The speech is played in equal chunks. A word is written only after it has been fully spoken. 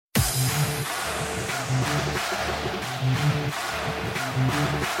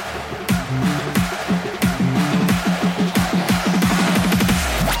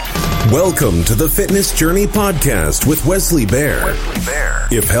Welcome to the Fitness Journey Podcast with Wesley Bear.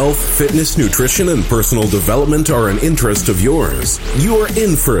 If health, fitness, nutrition, and personal development are an interest of yours, you are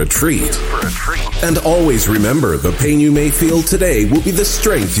in for a treat. And always remember, the pain you may feel today will be the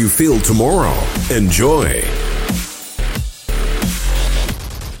strength you feel tomorrow. Enjoy.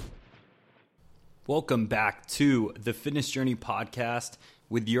 Welcome back to the Fitness Journey Podcast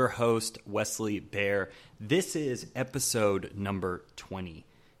with your host, Wesley Bear. This is episode number 20.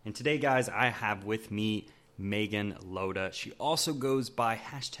 And today, guys, I have with me Megan Loda. She also goes by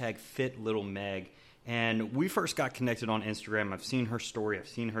 #FitLittleMeg. And we first got connected on Instagram. I've seen her story. I've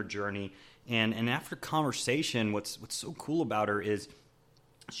seen her journey. And after conversation, what's so cool about her is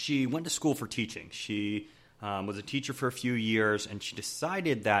she went to school for teaching. She was a teacher for a few years, and she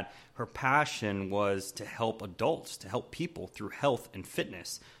decided that her passion was to help adults, to help people through health and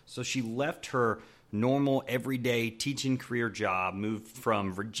fitness. So she left her normal, everyday teaching career job, moved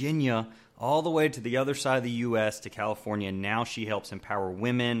from Virginia all the way to the other side of the U.S. to California. Now she helps empower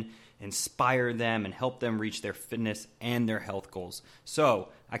women, inspire them, and help them reach their fitness and their health goals. So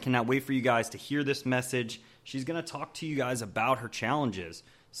I cannot wait for you guys to hear this message. She's going to talk to you guys about her challenges,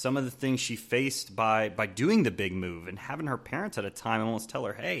 some of the things she faced by doing the big move and having her parents at a time almost tell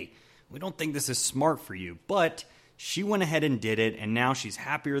her, hey, we don't think this is smart for you. But she went ahead and did it, and now she's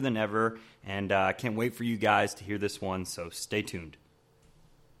happier than ever, and I can't wait for you guys to hear this one, so stay tuned.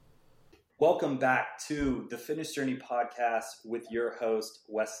 Welcome back to the Fitness Journey Podcast with your host,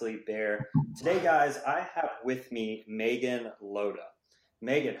 Wesley Bear. Today, guys, I have with me Megan Loda.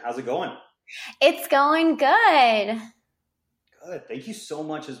 Megan, how's it going? It's going good. Good. Thank you so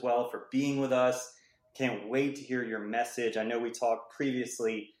much as well for being with us. Can't wait to hear your message. I know we talked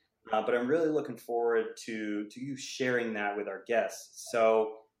previously, but I'm really looking forward to you sharing that with our guests.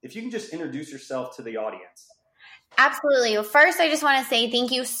 So if you can just introduce yourself to the audience. Absolutely. Well, first, I just want to say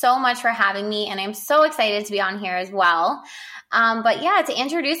thank you so much for having me, and I'm so excited to be on here as well. But yeah, to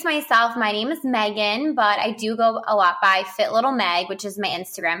introduce myself, my name is Megan, but I do go a lot by FitLittleMeg, which is my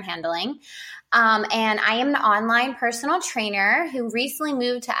Instagram handling. And I am an online personal trainer who recently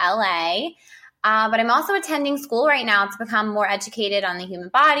moved to LA. But I'm also attending school right now to become more educated on the human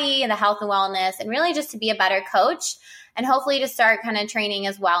body and the health and wellness, and really just to be a better coach and hopefully to start kind of training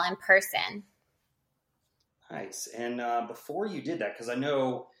as well in person. Nice. And before you did that, because I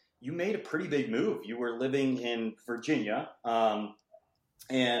know you made a pretty big move. You were living in Virginia, and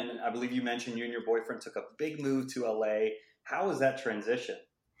I believe you mentioned you and your boyfriend took a big move to LA. How was that transition?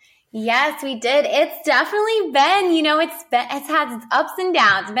 Yes, we did. It's definitely been, it's had its ups and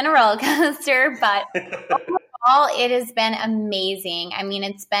downs. It's been a roller coaster, but overall, it has been amazing. I mean,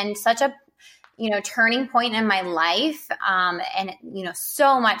 it's been such a, turning point in my life. And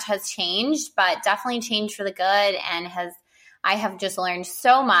so much has changed, but definitely changed for the good, and I have just learned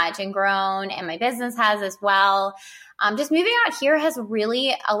so much and grown, and my business has as well. Just moving out here has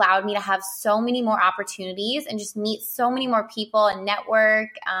really allowed me to have so many more opportunities and just meet so many more people and network.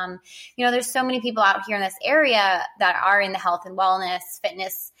 There's so many people out here in this area that are in the health and wellness,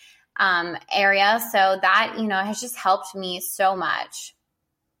 fitness area. So that, has just helped me so much.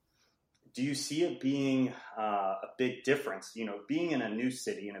 Do you see it being a big difference, being in a new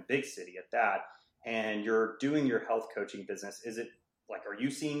city, in a big city at that, and you're doing your health coaching business? Is it are you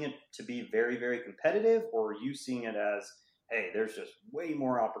seeing it to be very, very competitive, or are you seeing it as, hey, there's just way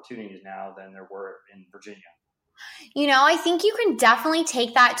more opportunities now than there were in Virginia? I think you can definitely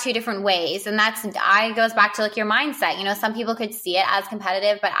take that two different ways. And goes back to your mindset. Some people could see it as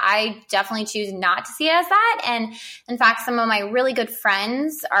competitive, but I definitely choose not to see it as that. And in fact, some of my really good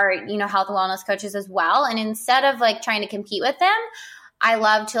friends are, health and wellness coaches as well. And instead of trying to compete with them, I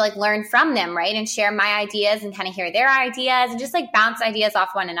love to learn from them, right? And share my ideas and kind of hear their ideas and just bounce ideas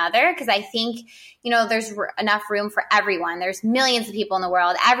off one another. Cause I think, there's enough room for everyone. There's millions of people in the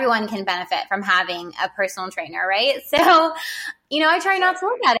world. Everyone can benefit from having a personal trainer, right? So, I try not to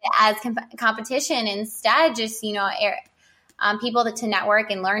look at it as competition. Instead, just, people to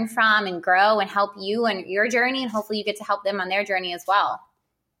network and learn from and grow and help you and your journey. And hopefully you get to help them on their journey as well.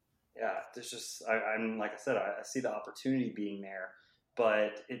 Yeah. There's just, I'm like I said, I see the opportunity being there.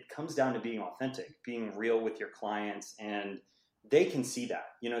 But it comes down to being authentic, being real with your clients, and they can see that.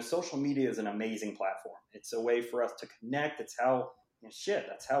 Social media is an amazing platform. It's a way for us to connect. It's how,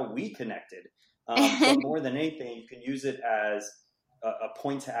 that's how we connected. But more than anything, you can use it as a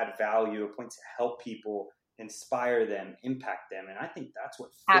point to add value, a point to help people, inspire them, impact them. And I think that's what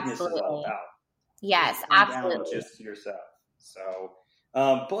fitness is all about. Yes, absolutely. Down just to yourself. So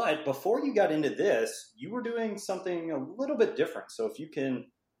But before you got into this, you were doing something a little bit different. So if you can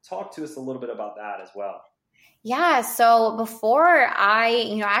talk to us a little bit about that as well. Yeah. So before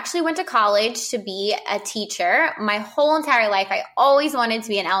I actually went to college to be a teacher. My whole entire life, I always wanted to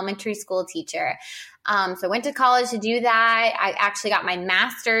be an elementary school teacher. So I went to college to do that. I actually got my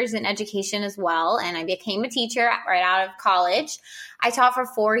master's in education as well. And I became a teacher right out of college. I taught for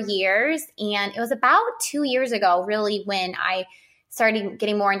 4 years. And it was about 2 years ago, really, when I started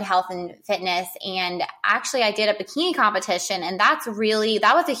getting more into health and fitness. And actually I did a bikini competition, and that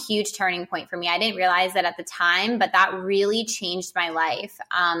was a huge turning point for me. I didn't realize it at the time, but that really changed my life.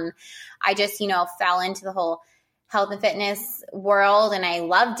 I just, fell into the whole health and fitness world, and I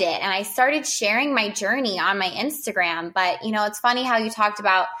loved it. And I started sharing my journey on my Instagram. But, it's funny how you talked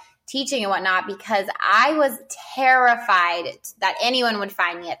about teaching and whatnot, because I was terrified that anyone would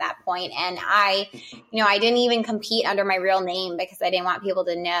find me at that point. And I didn't even compete under my real name because I didn't want people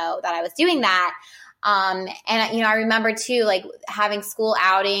to know that I was doing that. And I remember too, like having school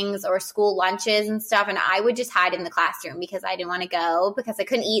outings or school lunches and stuff. And I would just hide in the classroom because I didn't want to go because I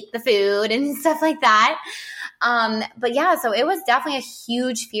couldn't eat the food and stuff like that. But yeah, so it was definitely a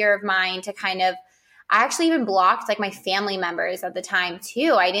huge fear of mine to I actually even blocked like my family members at the time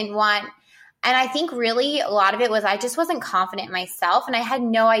too. And I think really a lot of it was I just wasn't confident in myself, and I had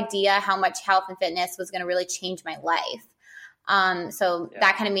no idea how much health and fitness was going to really change my life.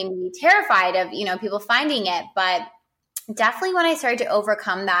 That kind of made me terrified of, people finding it. But definitely when I started to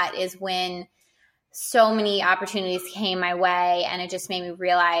overcome that is when so many opportunities came my way, and it just made me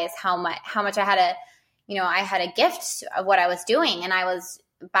realize how much I had a gift of what I was doing. And I was,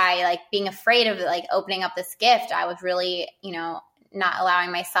 by like being afraid of like opening up this gift, I was really, not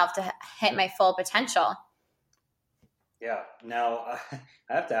allowing myself to hit my full potential. Yeah. Now I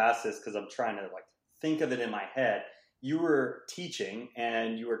have to ask this because I'm trying to like think of it in my head. You were teaching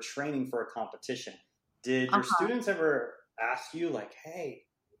and you were training for a competition. Did your students ever ask you like, hey,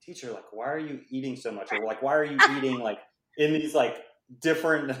 teacher, like, why are you eating so much? Or like, why are you eating like in these like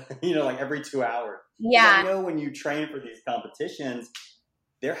different, like every 2 hours? Yeah. I know when you train for these competitions,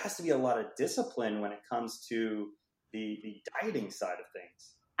 there has to be a lot of discipline when it comes to the dieting side of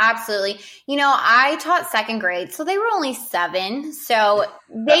things. Absolutely. I taught second grade, so they were only 7. So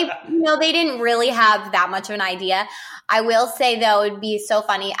they, they didn't really have that much of an idea. I will say though, it'd be so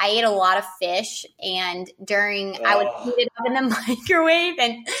funny. I ate a lot of fish, and I would heat it up in the microwave,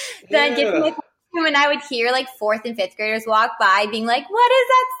 and then get to my classroom, and I would hear like 4th and 5th graders walk by being like, what is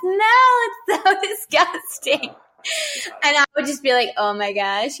that smell? It's so disgusting. And I would just be like, oh my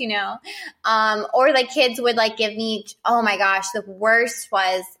gosh, or like kids would like give me, oh my gosh, the worst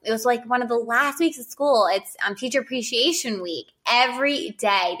it was like one of the last weeks of school. It's Teacher Appreciation Week. Every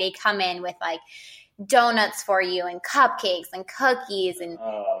day they come in with like donuts for you and cupcakes and cookies and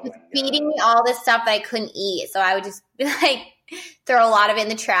feeding me all this stuff that I couldn't eat. So I would just be like, throw a lot of it in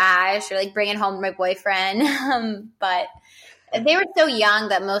the trash or like bring it home to my boyfriend. But they were so young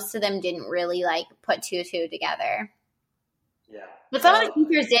that most of them didn't really like put 2 and 2 together. Yeah. But some of the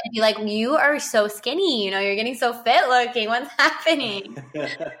teachers did be like, you are so skinny, you're getting so fit looking. What's happening?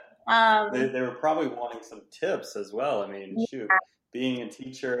 They were probably wanting some tips as well. I mean, shoot, being a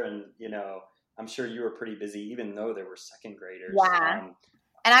teacher and, I'm sure you were pretty busy, even though there were second graders. Yeah.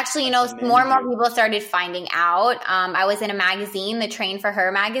 And actually, more and more people started finding out. I was in a magazine, the Train for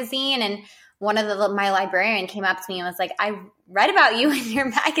Her magazine, and one of my librarian came up to me and was like, I read about you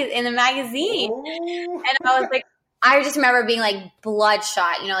in the magazine. Oh. And I was like, I just remember being like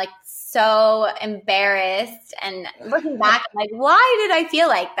bloodshot, like so embarrassed. And looking back, I'm like, why did I feel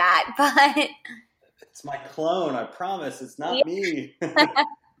like that? But it's my clone. I promise it's not me.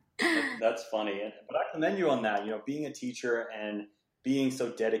 That's funny. But I commend you on that, being a teacher and being so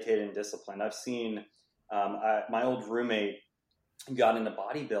dedicated and disciplined. I've seen my old roommate got into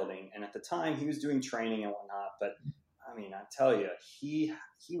bodybuilding, and at the time he was doing training and whatnot, but I mean, I tell you, he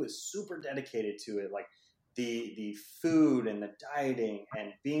was super dedicated to it, like the food and the dieting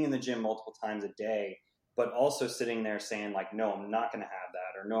and being in the gym multiple times a day, but also sitting there saying like, no, I'm not going to have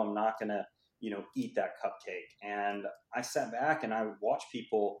that, or no, I'm not going to, eat that cupcake. And I sat back and I would watch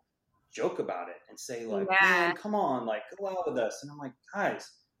people joke about it and say like, man, come on, like go out with us. And I'm like, guys,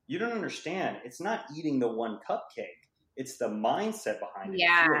 you don't understand. It's not eating the one cupcake. It's the mindset behind it.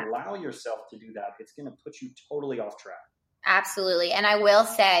 Yeah. If you allow yourself to do that, it's going to put you totally off track. Absolutely. And I will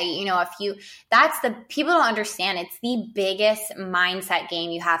say, people don't understand, it's the biggest mindset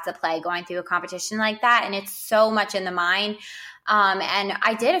game you have to play going through a competition like that. And it's so much in the mind. And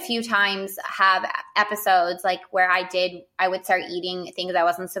I did a few times have episodes like where I would start eating things I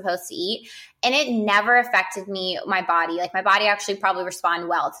wasn't supposed to eat, and it never affected my body. Like my body actually probably responded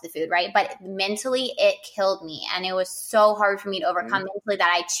well to the food, right? But mentally it killed me. And it was so hard for me to overcome mentally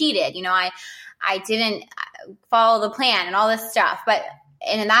that I cheated. I didn't follow the plan and all this stuff,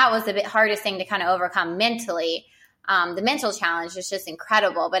 and that was the hardest thing to kind of overcome mentally. The mental challenge is just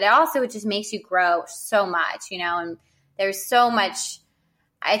incredible, but it just makes you grow so much, and there's so much.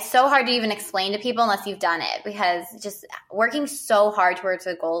 It's so hard to even explain to people unless you've done it, because just working so hard towards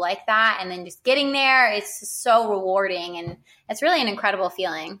a goal like that and then just getting there, it's just so rewarding, and it's really an incredible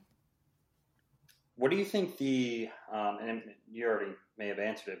feeling. What do you think and you already may have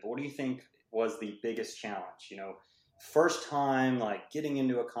answered it, but what do you think was the biggest challenge? First time, like getting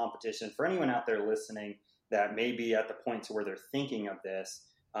into a competition, for anyone out there listening that may be at the point to where they're thinking of this,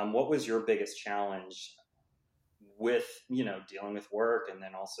 what was your biggest challenge with, dealing with work and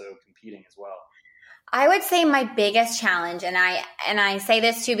then also competing as well? I would say my biggest challenge, and I say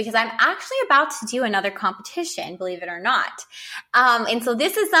this too because I'm actually about to do another competition, believe it or not. And so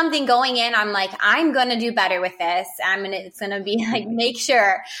this is something going in, I'm like, I'm going to do better with this. It's going to be like, make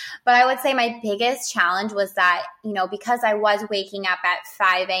sure. But I would say my biggest challenge was that, because I was waking up at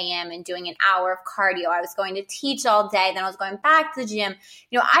 5 a.m. and doing an hour of cardio, I was going to teach all day. Then I was going back to the gym.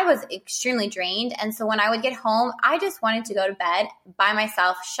 I was extremely drained. And so when I would get home, I just wanted to go to bed by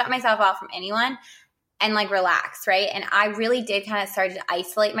myself, shut myself out from anyone, and like relax, right? And I really did kind of start to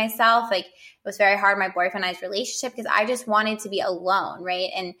isolate myself. Like it was very hard, my boyfriend and I's relationship, because I just wanted to be alone,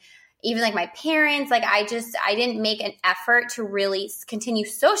 right? And even like my parents, like I didn't make an effort to really continue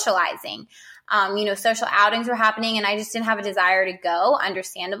socializing. Social outings were happening and I just didn't have a desire to go,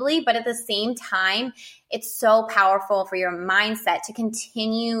 understandably. But at the same time, it's so powerful for your mindset to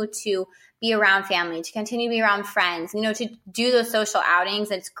continue to be around family, to continue to be around friends, to do those social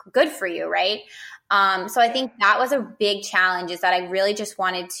outings. It's good for you, right? So I think that was a big challenge, is that I really just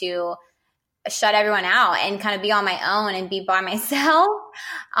wanted to shut everyone out and kind of be on my own and be by myself.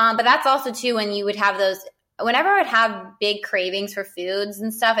 But that's also too, when you would have whenever I would have big cravings for foods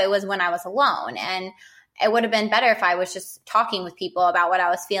and stuff, it was when I was alone. And it would have been better if I was just talking with people about what I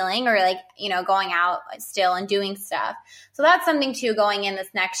was feeling, or like, going out still and doing stuff. So that's something too, going in this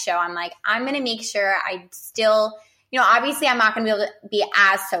next show. I'm like, I'm going to make sure I still, obviously I'm not going to be able to be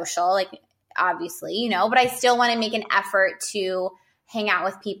as social, like, obviously, but I still want to make an effort to hang out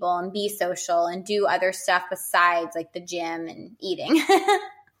with people and be social and do other stuff besides like the gym and eating.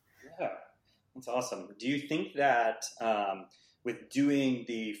 Yeah, that's awesome. Do you think that with doing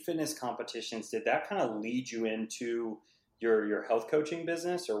the fitness competitions, did that kind of lead you into your health coaching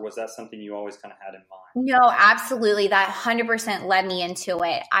business, or was that something you always kind of had in mind? No, absolutely. That 100% led me into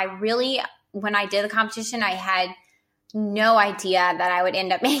it. When I did the competition, I had no idea that I would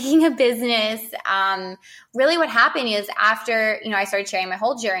end up making a business. Really what happened is after, I started sharing my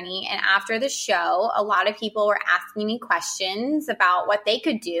whole journey, and after the show, a lot of people were asking me questions about what they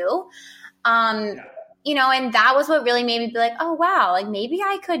could do. And that was what really made me be like, oh, wow, like maybe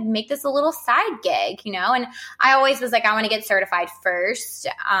I could make this a little side gig, and I always was like, I want to get certified first.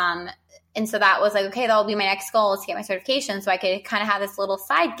 And so that was like, okay, that'll be my next goal, is to get my certification so I could kind of have this little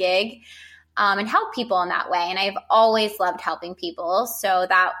side gig. And help people in that way. And I've always loved helping people. So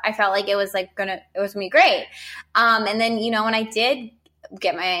that I felt like it was going to be great. And then, when I did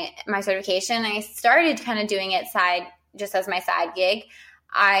get my certification, I started kind of doing it just as my side gig.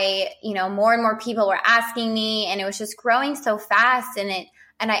 More and more people were asking me, and it was just growing so fast, and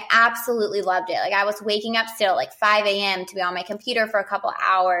I absolutely loved it. Like I was waking up still at like 5 a.m. to be on my computer for a couple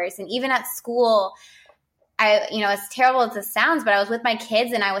hours. And even at school, as terrible as this sounds, but I was with my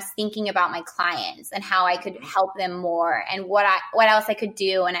kids and I was thinking about my clients and how I could help them more and what else I could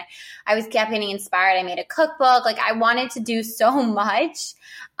do. And I was kept getting inspired. I made a cookbook. Like I wanted to do so much.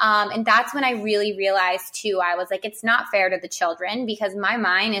 And that's when I really realized too, I was like, it's not fair to the children because my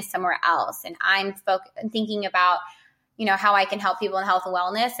mind is somewhere else. And I'm thinking about, how I can help people in health and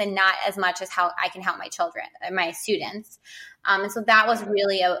wellness, and not as much as how I can help my children, my students. And so that was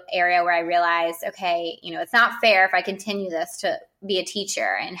really an area where I realized, okay, it's not fair if I continue this to be a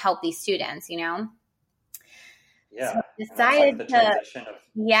teacher and help these students, Yeah. So I decided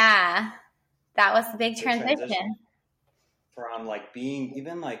that was the big transition. From like being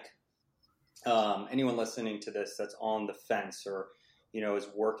even like anyone listening to this that's on the fence, or, is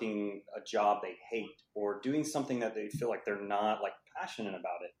working a job they hate, or doing something that they feel like they're not like passionate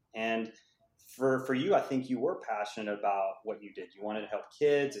about it. And for you, I think you were passionate about what you did. You wanted to help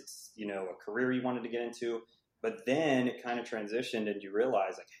kids. It's, a career you wanted to get into. But then it kind of transitioned and you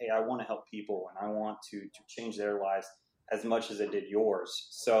realize like, hey, I want to help people and I want to change their lives as much as it did yours.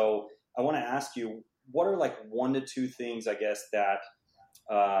 So I want to ask you, what are like 1 to 2 things, I guess, that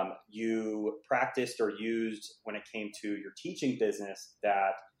you practiced or used when it came to your teaching business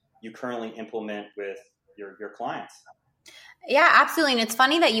that you currently implement with your clients? Yeah, absolutely. And it's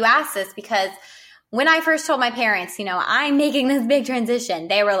funny that you asked this because when I first told my parents, I'm making this big transition,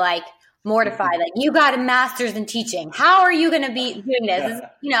 they were like mortified, like, you got a master's in teaching. How are you going to be doing this?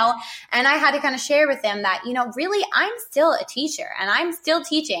 And I had to kind of share with them that, really, I'm still a teacher and I'm still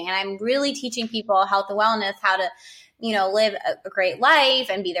teaching and I'm really teaching people health and wellness, how to live a great life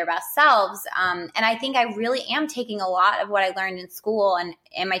and be their best selves. And I think I really am taking a lot of what I learned in school and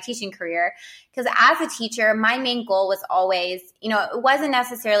in my teaching career. Because as a teacher, my main goal was always, it wasn't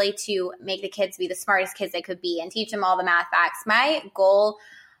necessarily to make the kids be the smartest kids they could be and teach them all the math facts. My goal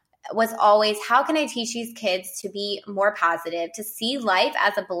was always, how can I teach these kids to be more positive, to see life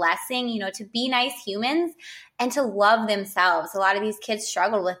as a blessing, to be nice humans and to love themselves. A lot of these kids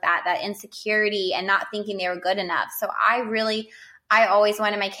struggled with that insecurity and not thinking they were good enough. So I always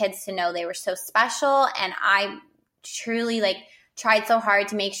wanted my kids to know they were so special. And I truly tried so hard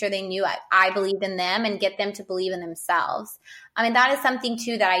to make sure they knew I believed in them and get them to believe in themselves. I mean, that is something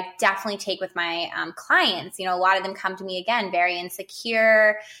too that I definitely take with my clients. A lot of them come to me again, very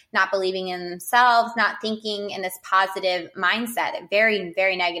insecure, not believing in themselves, not thinking in this positive mindset, very,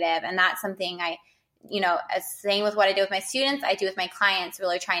 very negative. And that's something as same with what I do with my students, I do with my clients,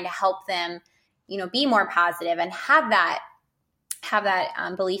 really trying to help them, be more positive and have that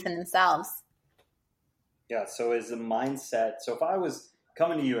belief in themselves. Yeah. So is the mindset, so if I was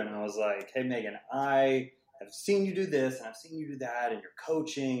coming to you and I was like, hey, Megan, I have seen you do this and I've seen you do that and you're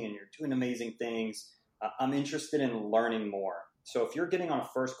coaching and you're doing amazing things. I'm interested in learning more. So if you're getting on a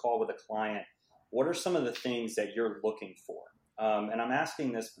first call with a client, what are some of the things that you're looking for? And I'm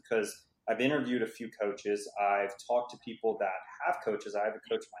asking this because I've interviewed a few coaches. I've talked to people that have coaches. I have a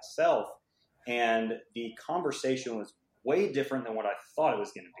coach myself. And the conversation was way different than what I thought it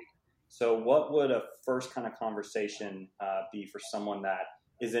was going to be. So what would a first kind of conversation be for someone that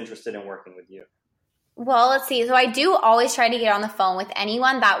is interested in working with you? Well, let's see. So I do always try to get on the phone with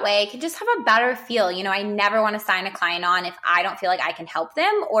anyone. That way I can just have a better feel. I never want to sign a client on if I don't feel like I can help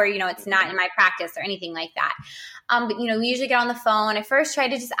them or, it's not in my practice or anything like that. But, we usually get on the phone. I first try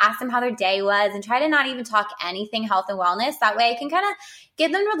to just ask them how their day was and try to not even talk anything health and wellness. That way I can kind of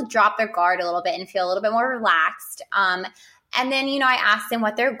get them to drop their guard a little bit and feel a little bit more relaxed. And then, I ask them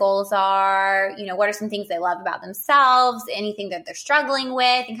what their goals are, what are some things they love about themselves, anything that they're struggling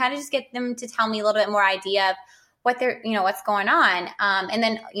with, and kind of just get them to tell me a little bit more idea of what they're, what's going on. And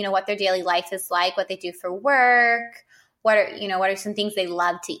then, what their daily life is like, what they do for work, what are some things they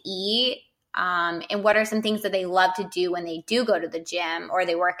love to eat, and what are some things that they love to do when they do go to the gym or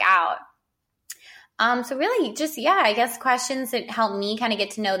they work out. So really just, I guess questions that help me kind of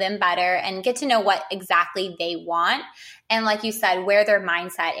get to know them better and get to know what exactly they want. And like you said, where their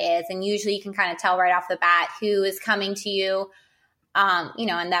mindset is. And usually you can kind of tell right off the bat who is coming to you, in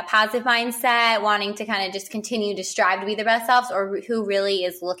that positive mindset, wanting to kind of just continue to strive to be their best selves, or who really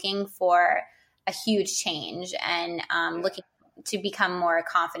is looking for a huge change and looking to become more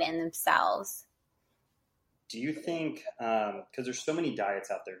confident in themselves. Do you think, because there's so many diets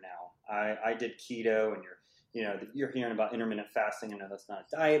out there now, I did keto and you're hearing about intermittent fasting. I know that's not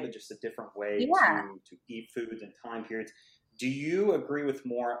a diet, but just a different way to eat foods and time periods. Do you agree with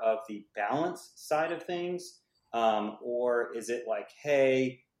more of the balance side of things? Or is it like,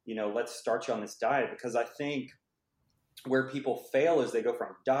 hey, let's start you on this diet? Because I think where people fail is they go from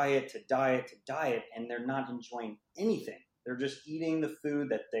diet to diet to diet and they're not enjoying anything. They're just eating the food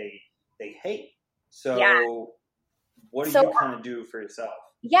that they hate. So what do you kind of do for yourself?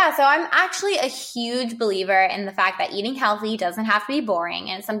 Yeah, so I'm actually a huge believer in the fact that eating healthy doesn't have to be boring.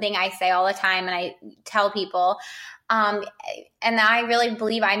 And it's something I say all the time and I tell people. And I really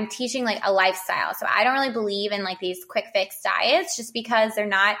believe I'm teaching a lifestyle. So I don't really believe in these quick fix diets just because they're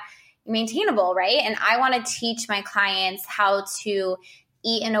not maintainable, right? And I want to teach my clients how to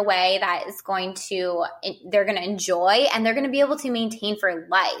eat in a way that is they're going to enjoy and they're going to be able to maintain for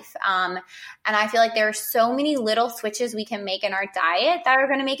life. And I feel like there are so many little switches we can make in our diet that are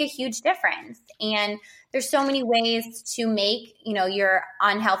going to make a huge difference. And there's so many ways to make, your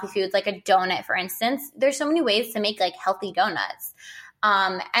unhealthy foods, like a donut, for instance. There's so many ways to make healthy donuts.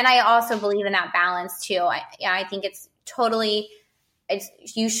 And I also believe in that balance too. I think it's totally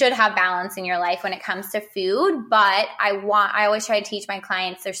you should have balance in your life when it comes to food, but I always try to teach my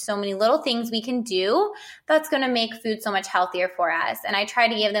clients there's so many little things we can do that's going to make food so much healthier for us. And I try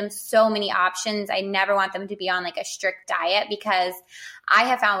to give them so many options. I never want them to be on like a strict diet, because I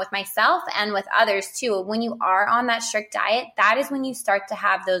have found with myself and with others too, when you are on that strict diet, that is when you start to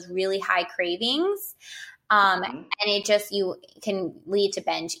have those really high cravings. And you can lead to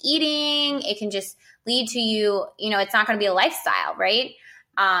binge eating. It can just lead to it's not going to be a lifestyle, right?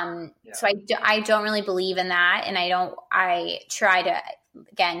 So I don't really believe in that. And I try to,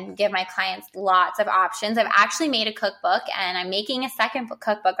 again, give my clients lots of options. I've actually made a cookbook, and I'm making a second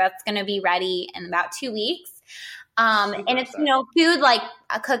cookbook that's going to be ready in about 2 weeks. And it's, food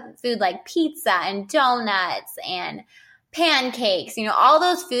like pizza and donuts and pancakes, all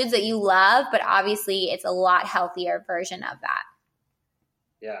those foods that you love, but obviously it's a lot healthier version of that.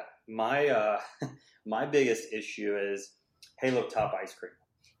 Yeah. My biggest issue is Halo Top ice cream.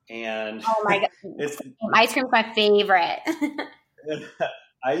 And oh my God, ice cream's my favorite.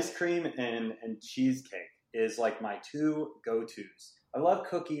 Ice cream and cheesecake is like my two go-tos. I love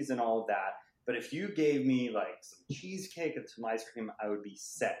cookies and all of that, but if you gave me like some cheesecake and some ice cream, I would be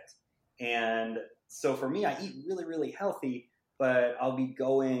set. And so for me, I eat really, really healthy, but I'll be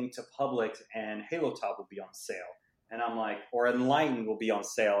going to Publix and Halo Top will be on sale. And I'm like, or Enlighten will be on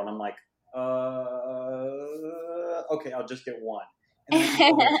sale. And I'm like, okay, I'll just get one. And then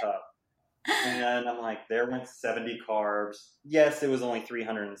Halo Top. And I'm like, there went 70 carbs. Yes, it was only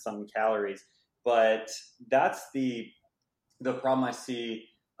 300 and some calories, but that's the problem I see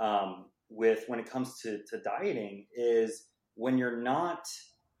with when it comes to dieting is when you're not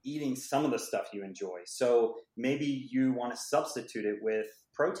eating some of the stuff you enjoy. So maybe you want to substitute it with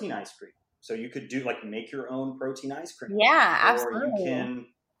protein ice cream. So you could do make your own protein ice cream. Yeah, absolutely. Or you can.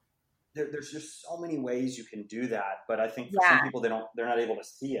 There's just so many ways you can do that. But I think for some people they're not able to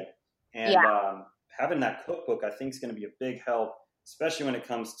see it. And having that cookbook, I think, is going to be a big help, especially when it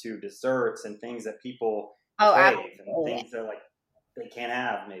comes to desserts and things that people crave and things that they can't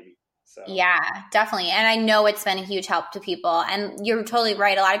have maybe. So. Yeah, definitely. And I know it's been a huge help to people. And you're totally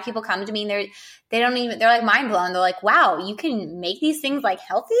right. A lot of people come to me and they're like mind blown. They're like, wow, you can make these things like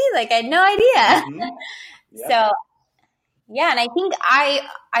healthy? Like I had no idea. Mm-hmm. Yeah. So yeah. And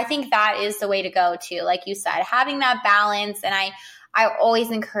I think that is the way to go too. Like you said, having that balance. And I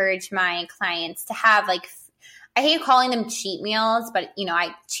always encourage my clients to have I hate calling them cheat meals, but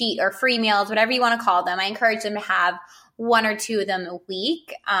I cheat or free meals, whatever you want to call them. I encourage them to have 1 or 2 of them a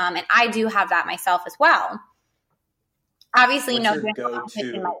week. And I do have that myself as well. Obviously, What's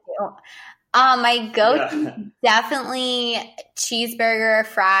your go-to? My go-to definitely cheeseburger,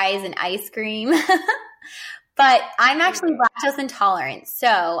 fries, and ice cream. But I'm actually lactose intolerant,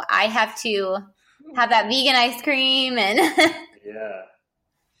 so I have to have that vegan ice cream and yeah.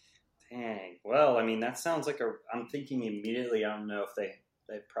 Dang. Well, I mean, that sounds like I'm thinking immediately, I don't know if they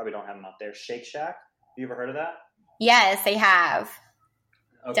probably don't have them out there. Shake Shack. Have you ever heard of that? Yes, they have.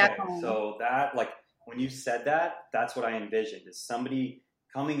 Okay. Definitely. So that, when you said that, that's what I envisioned is somebody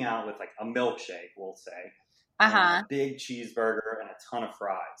coming out with a milkshake, we'll say, a big cheeseburger and a ton of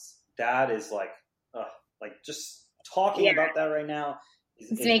fries. That is just talking about that right now.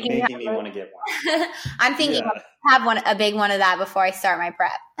 It's making me want to get one. I'm thinking I'll have a big one of that before I start my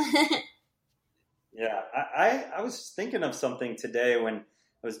prep. Yeah. I was thinking of something today when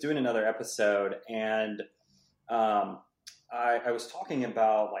I was doing another episode, and I was talking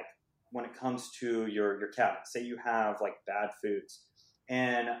about when it comes to your cabinet, say you have bad foods.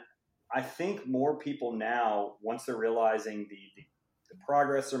 And I think more people now, once they're realizing the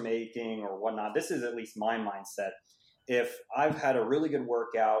progress they're making or whatnot, this is at least my mindset. If I've had a really good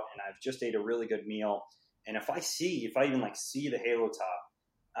workout and I've just ate a really good meal, and if I even see the Halo Top,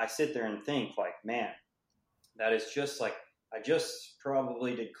 I sit there and think man, that is just I just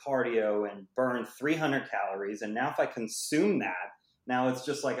probably did cardio and burned 300 calories. And now if I consume that, now it's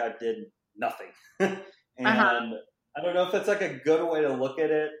just I did nothing. And I don't know if that's a good way to look at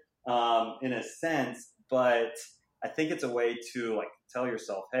it in a sense, but I think it's a way to tell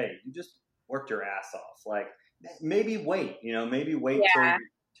yourself, hey, you just worked your ass off. Maybe wait till your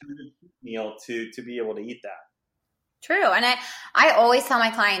meal to be able to eat that. True. And I always tell my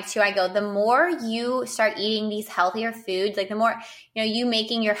clients too, I go, the more you start eating these healthier foods, the more, you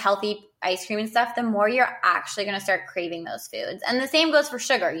making your healthy ice cream and stuff, the more you're actually going to start craving those foods. And the same goes for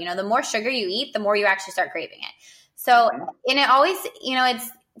sugar. The more sugar you eat, the more you actually start craving it. So, and it always, it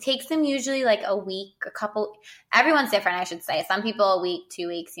takes them usually a week, everyone's different, I should say. Some people a week, 2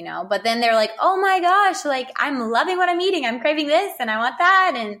 weeks, but then they're like, oh my gosh, I'm loving what I'm eating. I'm craving this and I want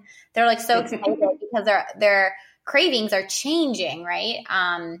that. And they're so excited because they're cravings are changing, right?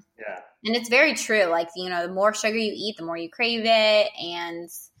 Yeah. And it's very true. Like, the more sugar you eat, the more you crave it. And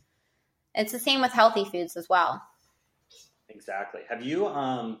it's the same with healthy foods as well. Exactly. Have you,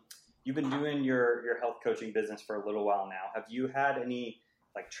 you've been doing your health coaching business for a little while now. Have you had any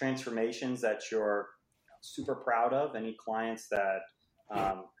like transformations that you're super proud of? Any clients that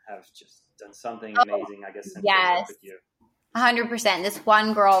have just done something amazing, I guess, since they worked with you? 100%. This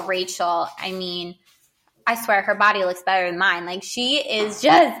one girl, Rachel, I mean, I swear her body looks better than mine. Like, she is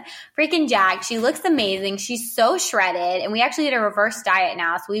just freaking jacked. She looks amazing. She's so shredded. And we actually did a reverse diet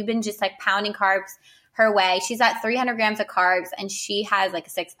now. So we've been just like pounding carbs her way. She's at 300 grams of carbs and she has like a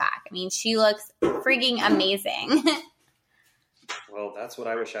 6-pack. I mean, she looks freaking amazing. Well, that's what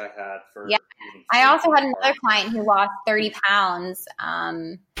I wish I had for. Yeah. I also had another client who lost 30 pounds.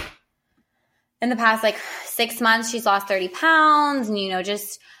 In the past like 6 months, she's lost 30 pounds and,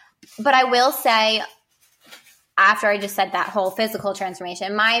 but I will say, after I just said that whole physical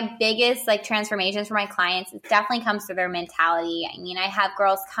transformation, my biggest like transformations for my clients, it definitely comes through their mentality. I mean, I have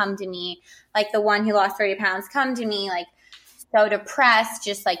girls come to me, like the one who lost 30 pounds, come to me like so depressed,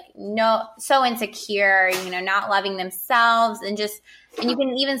 just like so insecure, not loving themselves, and you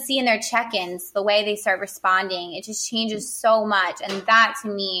can even see in their check-ins the way they start responding. It just changes so much, and that to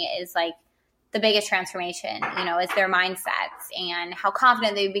me is like the biggest transformation, is their mindsets and how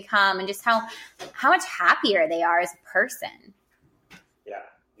confident they become and just how much happier they are as a person. Yeah,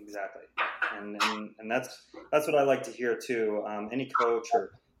 exactly. And that's what I like to hear too. Any coach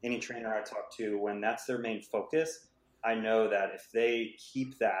or any trainer I talk to, when that's their main focus, I know that if they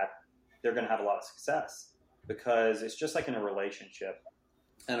keep that, they're going to have a lot of success, because it's just like in a relationship.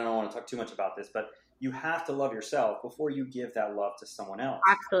 And I don't want to talk too much about this, but you have to love yourself before you give that love to someone else.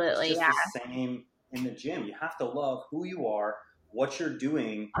 Absolutely, it's just the same in the gym. You have to love who you are, what you're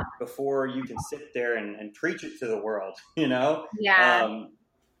doing, before you can sit there and preach it to the world, Yeah.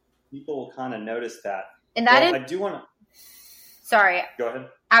 People will kind of notice that. And that is, I do want to. Sorry. Go ahead.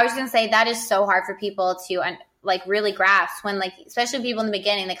 I was going to say that is so hard for people to like really grasp when, like, especially people in the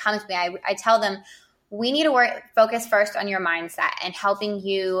beginning that come to me, I tell them, we need to focus first on your mindset and helping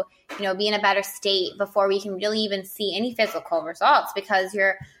you, be in a better state before we can really even see any physical results. Because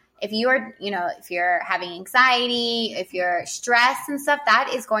if you're having anxiety, if you're stressed and stuff,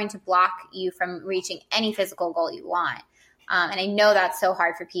 that is going to block you from reaching any physical goal you want. And I know that's so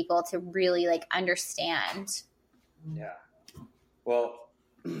hard for people to really like understand. Yeah. Well,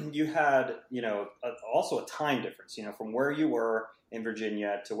 you had, also a time difference, from where you were in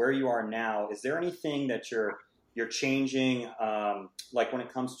Virginia to where you are now. Is there anything that you're changing, like when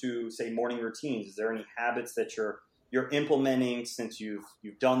it comes to, say, morning routines? Is there any habits that you're implementing since you've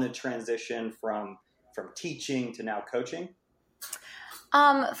done the transition from teaching to now coaching?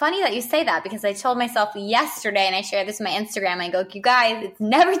 Funny that you say that, because I told myself yesterday, and I shared this on my Instagram, I go, you guys, it's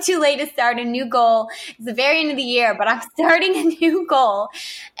never too late to start a new goal. It's the very end of the year, but I'm starting a new goal.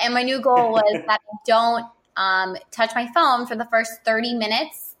 And my new goal was that I don't touch my phone for the first 30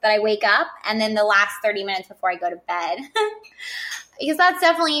 minutes that I wake up, and then the last 30 minutes before I go to bed. Because that's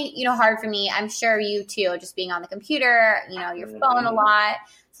definitely, hard for me. I'm sure you too, just being on the computer, your phone a lot.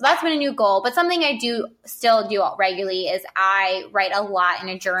 So that's been a new goal. But something I still do regularly is I write a lot in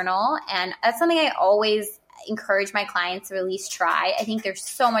a journal. And that's something I always encourage my clients to at least try. I think there's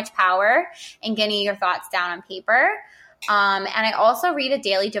so much power in getting your thoughts down on paper. And I also read a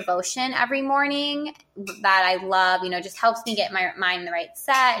daily devotion every morning that I love, just helps me get my mind in the right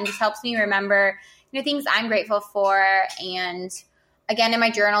set and just helps me remember, things I'm grateful for. And again, in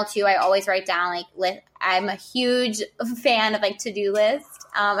my journal too, I always write down I'm a huge fan of to-do list.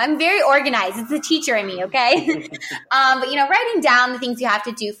 I'm very organized. It's the teacher in me, okay? But writing down the things you have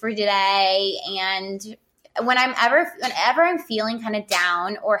to do for today, and whenever I'm feeling kind of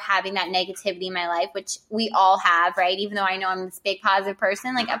down or having that negativity in my life, which we all have, right? Even though I know I'm this big positive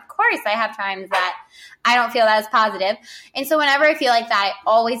person, of course I have times that I don't feel that as positive. And so whenever I feel like that, I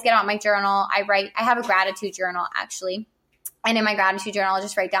always get out my journal. I have a gratitude journal actually. And in my gratitude journal, I'll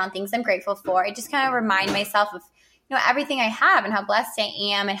just write down things I'm grateful for. I just kind of remind myself of, everything I have and how blessed I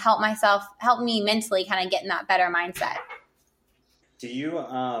am, and help me mentally kind of get in that better mindset. Do you,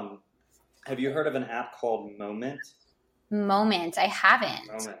 have you heard of an app called Moment? Moment. I haven't.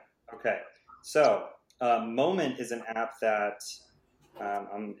 Moment. Okay. So Moment is an app that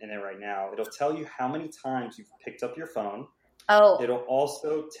I'm in it right now. It'll tell you how many times you've picked up your phone. Oh. It'll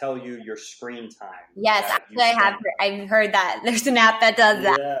also tell you your screen time. Yes, actually I've heard that. There's an app that does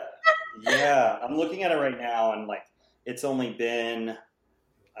that. Yeah. I'm looking at it right now, and it's only been,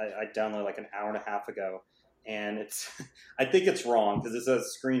 I downloaded an hour and a half ago. and it's I think it's wrong because it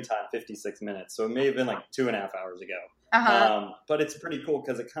says screen time 56 minutes, so it may have been like 2.5 hours ago. But it's pretty cool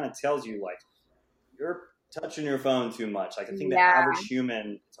because it kind of tells you like you're touching your phone too much. Like I think the average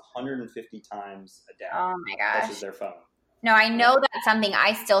human is 150 times a day touches their phone. No, I know that's something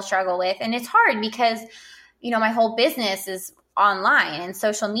I still struggle with, and it's hard because my whole business is online and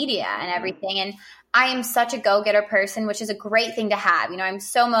social media and everything, and I am such a go-getter person, which is a great thing to have. I'm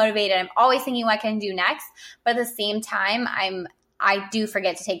so motivated. I'm always thinking what can I do next. But at the same time, I do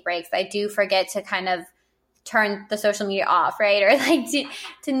forget to take breaks. I do forget to kind of turn the social media off, right? Or like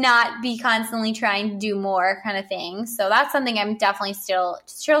to not be constantly trying to do more kind of thing. So that's something I'm definitely still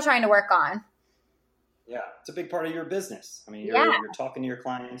trying to work on. Yeah, it's a big part of your business. I mean, you're talking to your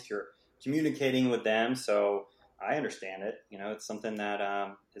clients, you're communicating with them. So I understand it. It's something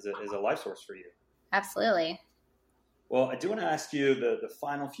that is a life source for you. Absolutely. Well, I do want to ask you the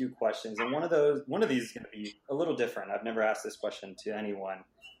final few questions, and one of these is going to be a little different. I've never asked this question to anyone,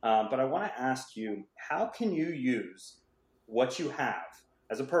 but I want to ask you: how can you use what you have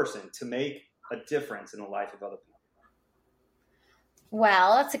as a person to make a difference in the life of other people?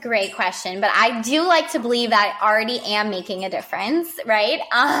 Well, that's a great question, but I do like to believe that I already am making a difference, right?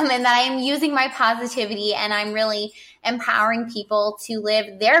 And that I am using my positivity and I'm really empowering people to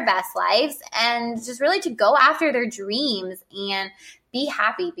live their best lives and just really to go after their dreams and be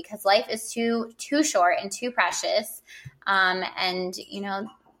happy because life is too short and too precious. And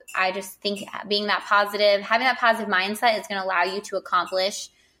I just think having that positive mindset is going to allow you to accomplish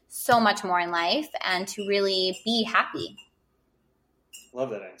so much more in life and to really be happy. Love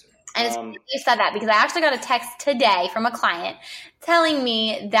that answer. And it's funny you said that because I actually got a text today from a client telling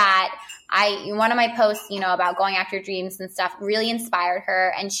me that one of my posts, about going after dreams and stuff really inspired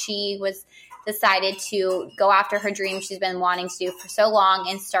her. And she was decided to go after her dream she's been wanting to do for so long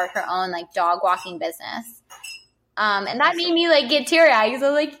and start her own like dog walking business. And that made me like get teary eyed because I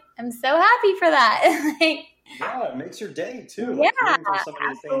was like, I'm so happy for that. Yeah, it makes your day too. Yeah,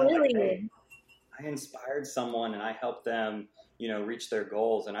 absolutely. Hey, I inspired someone and I helped them reach their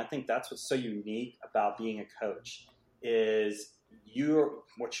goals. And I think that's what's so unique about being a coach is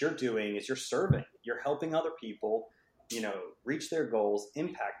what you're doing is you're serving, you're helping other people, reach their goals,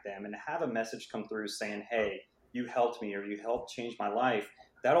 impact them, and have a message come through saying, hey, you helped me or you helped change my life.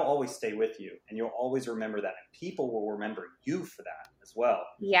 That'll always stay with you. And you'll always remember that. And people will remember you for that as well.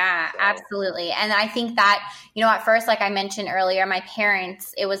 Yeah, so. Absolutely. And I think that, at first, like I mentioned earlier, my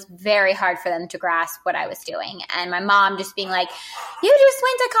parents, it was very hard for them to grasp what I was doing. And my mom just being like, you just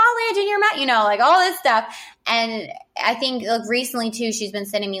went to college and you're, like all this stuff. And I think recently too, she's been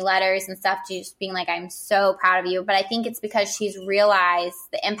sending me letters and stuff just being like, I'm so proud of you. But I think it's because she's realized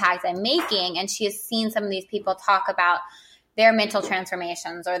the impact I'm making. And she has seen some of these people talk about their mental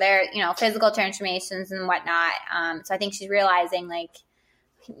transformations or their, physical transformations and whatnot. So I think she's realizing like,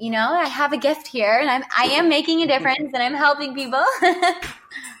 I have a gift here and I am making a difference and I'm helping people.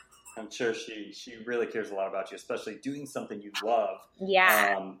 I'm sure she really cares a lot about you, especially doing something you love.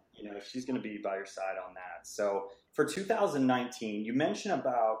 Yeah. She's going to be by your side on that. So for 2019, you mentioned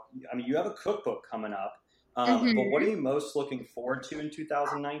you have a cookbook coming up, but what are you most looking forward to in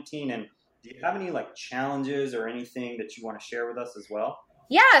 2019? And do you have any like challenges or anything that you want to share with us as well?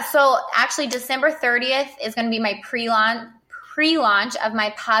 Yeah. So actually December 30th is going to be my pre-launch of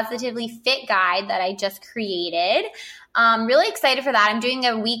my Positively Fit guide that I just created. Really excited for that. I'm doing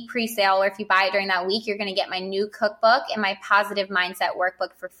a week pre-sale where if you buy it during that week, you're going to get my new cookbook and my Positive Mindset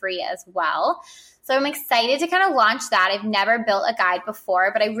workbook for free as well. So I'm excited to kind of launch that. I've never built a guide before,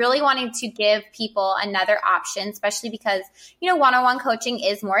 but I really wanted to give people another option, especially because, one-on-one coaching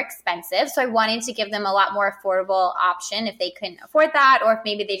is more expensive. So I wanted to give them a lot more affordable option if they couldn't afford that, or if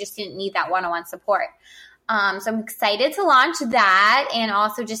maybe they just didn't need that one-on-one support. So I'm excited to launch that and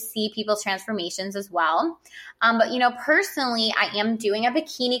also just see people's transformations as well. But, personally, I am doing a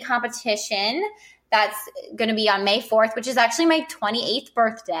bikini competition that's going to be on May 4th, which is actually my 28th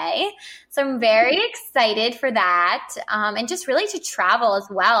birthday. So I'm very excited for that. And just really to travel as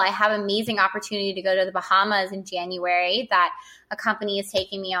well. I have an amazing opportunity to go to the Bahamas in January that a company is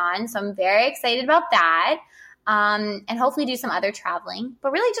taking me on. So I'm very excited about that. And hopefully do some other traveling,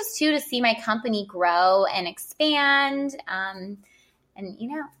 but really just to see my company grow and expand. And,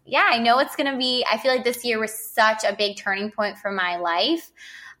 I know it's going to be, I feel like this year was such a big turning point for my life.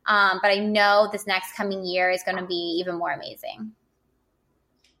 But I know this next coming year is going to be even more amazing.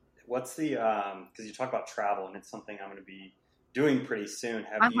 What's the, because you talk about travel and it's something I'm going to be doing pretty soon.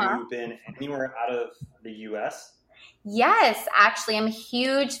 Have you been anywhere out of the U.S.? Yes, actually, I'm a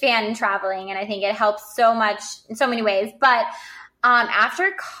huge fan in traveling, and I think it helps so much in so many ways. But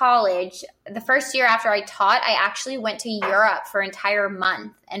After college, the first year after I taught, I actually went to Europe for an entire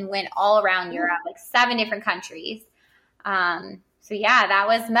month and went all around Europe, like 7 different countries. So yeah, that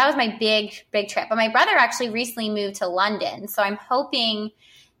was my big trip. But my brother actually recently moved to London, so I'm hoping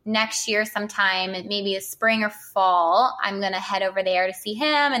next year sometime, maybe a spring or fall, I'm going to head over there to see him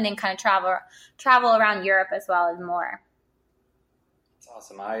and then kind of travel around Europe as well as more. That's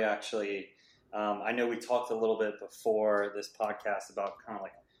awesome. I actually, I know we talked a little bit before this podcast about kind of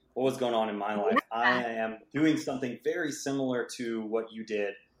like what was going on in my life. Yeah. I am doing something very similar to what you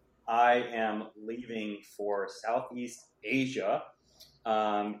did. I am leaving for Southeast Asia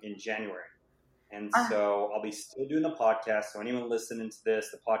in January. And so I'll be still doing the podcast. So anyone listening to this,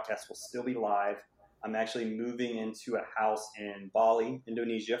 the podcast will still be live. I'm actually moving into a house in Bali,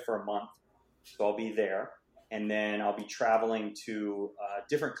 Indonesia for a month. So I'll be there. And then I'll be traveling to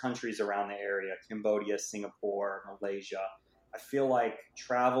different countries around the area, Cambodia, Singapore, Malaysia. I feel like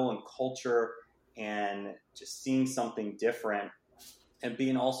travel and culture and just seeing something different and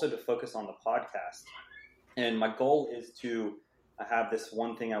being also to focus on the podcast. And my goal is to have this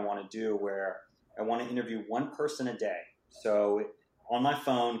one thing I want to do where I want to interview one person a day. So on my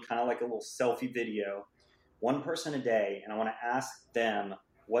phone, kind of like a little selfie video, one person a day, and I want to ask them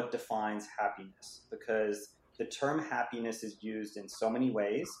what defines happiness, because the term happiness is used in so many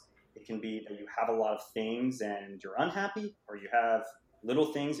ways. It can be that you have a lot of things and you're unhappy, or you have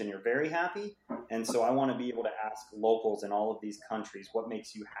little things and you're very happy. And so I want to be able to ask locals in all of these countries, what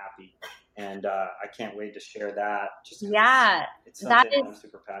makes you happy? And I can't wait to share that. Just it's something I'm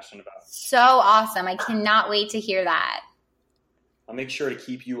super passionate about. So awesome. I cannot wait to hear that. I'll make sure to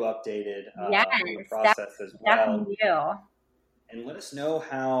keep you updated on the process as well. Definitely do. And let us know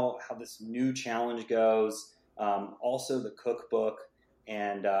how this new challenge goes. Also the cookbook,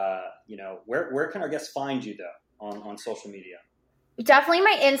 and where can our guests find you though on social media? Definitely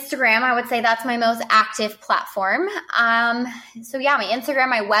my Instagram. I would say that's my most active platform. So yeah, my Instagram,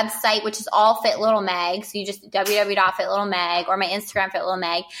 my website, which is all Fit Little Meg. So you just www.fitlittlemeg, or my Instagram, Fit Little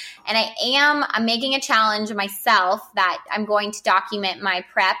Meg. And I'm making a challenge myself that I'm going to document my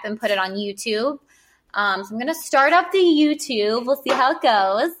prep and put it on YouTube. So I'm going to start up the YouTube. We'll see how it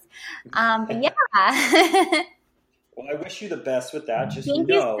goes. But yeah. Well, I wish you the best with that. Just Thank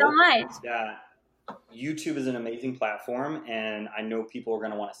you so much. That YouTube is an amazing platform, and I know people are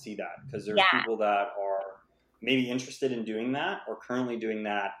going to want to see that, because there's people that are maybe interested in doing that or currently doing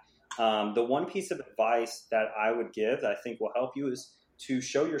that. The one piece of advice that I would give that I think will help you is to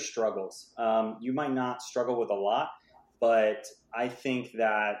show your struggles. You might not struggle with a lot, but I think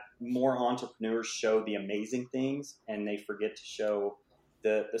that more entrepreneurs show the amazing things and they forget to show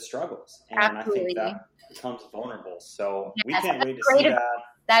the struggles. And Absolutely. I think that becomes vulnerable. So we can't wait to see that.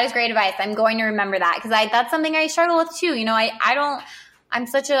 That is great advice. I'm going to remember that, because that's something I struggle with too. You know, I want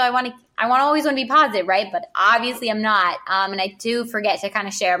to always want to be positive, right? But obviously I'm not. And I do forget to kind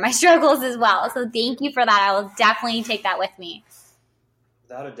of share my struggles as well. So thank you for that. I will definitely take that with me.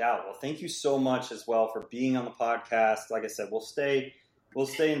 Without a doubt. Well, thank you so much as well for being on the podcast. Like I said, we'll stay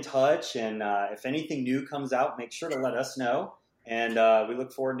in touch. And if anything new comes out, make sure to let us know. And we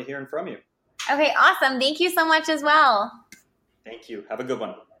look forward to hearing from you. Okay, awesome. Thank you so much as well. Thank you. Have a good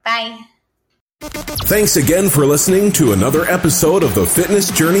one. Bye. Thanks again for listening to another episode of the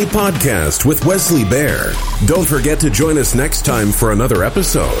Fitness Journey Podcast with Wesley Bear. Don't forget to join us next time for another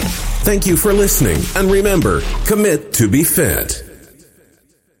episode. Thank you for listening, and remember, commit to be fit.